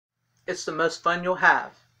It's the most fun you'll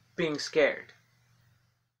have being scared.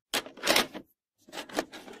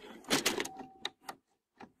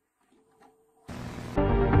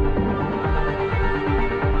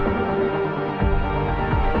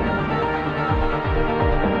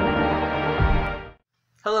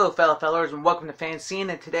 Hello fellow fellers and welcome to FanZcene,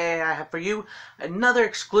 and today I have for you another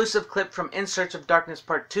exclusive clip from In Search of Darkness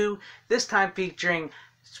Part 2, this time featuring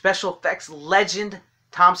special effects legend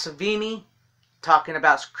Tom Savini talking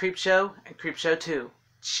about Creepshow and Creepshow 2.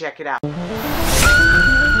 Check it out.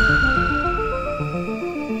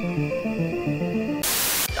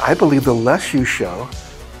 I believe the less you show,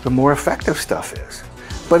 the more effective stuff is.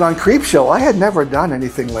 But on Creepshow, I had never done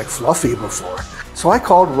anything like fluffy before. So I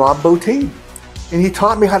called Rob Bottin, and he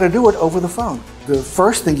taught me how to do it over the phone. The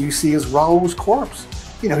first thing you see is Raoul's corpse.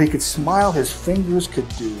 You know, he could smile, his fingers could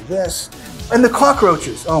do this. And the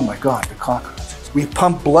cockroaches, oh my God, the cockroaches. We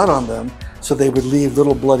pumped blood on them so they would leave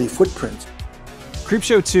little bloody footprints.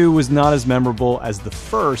 Creepshow 2 was not as memorable as the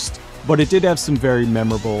first, but it did have some very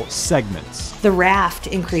memorable segments. The raft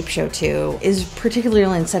in Creepshow 2 is particularly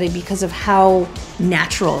unsettling because of how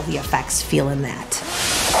natural the effects feel in that.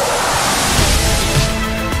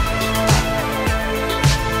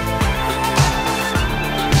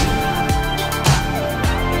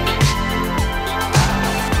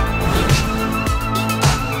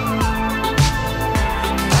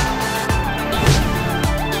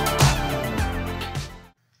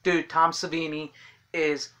 Dude, Tom Savini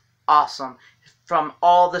is awesome. From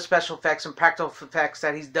all the special effects and practical effects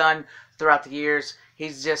that he's done throughout the years,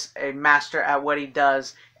 he's just a master at what he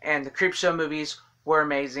does. And the Creepshow movies were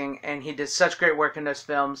amazing, and he did such great work in those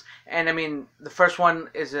films. And I mean, the first one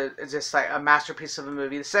is just like a masterpiece of a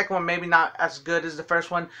movie. The second one maybe not as good as the first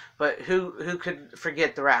one, but who could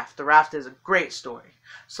forget The Raft? The Raft is a great story.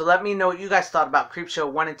 So let me know what you guys thought about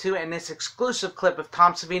Creepshow 1 and 2 and this exclusive clip of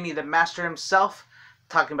Tom Savini, the master himself,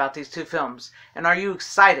 talking about these two films. And are you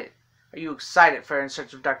excited? Are you excited for In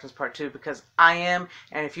Search of Darkness Part 2? Because I am.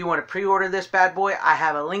 And if you want to pre-order this bad boy, I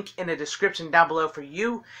have a link in the description down below for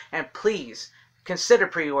you. And please consider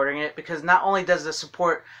pre-ordering it, because not only does it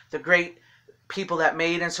support the great people that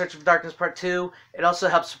made In Search of Darkness Part 2, it also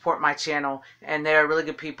helps support my channel. And they're really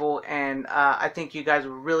good people. And I think you guys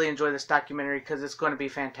will really enjoy this documentary because it's going to be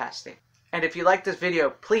fantastic. And if you like this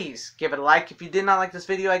video, please give it a like. If you did not like this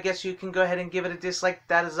video, I guess you can go ahead and give it a dislike.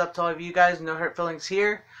 That is up to all of you guys. No hurt feelings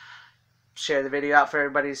here. Share the video out for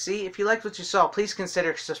everybody to see. If you liked what you saw, please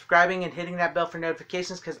consider subscribing and hitting that bell for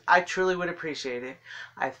notifications, because I truly would appreciate it.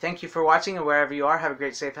 I thank you for watching, and wherever you are, have a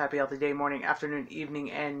great, safe, happy, healthy day, morning, afternoon,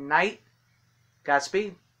 evening, and night.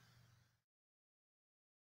 Godspeed.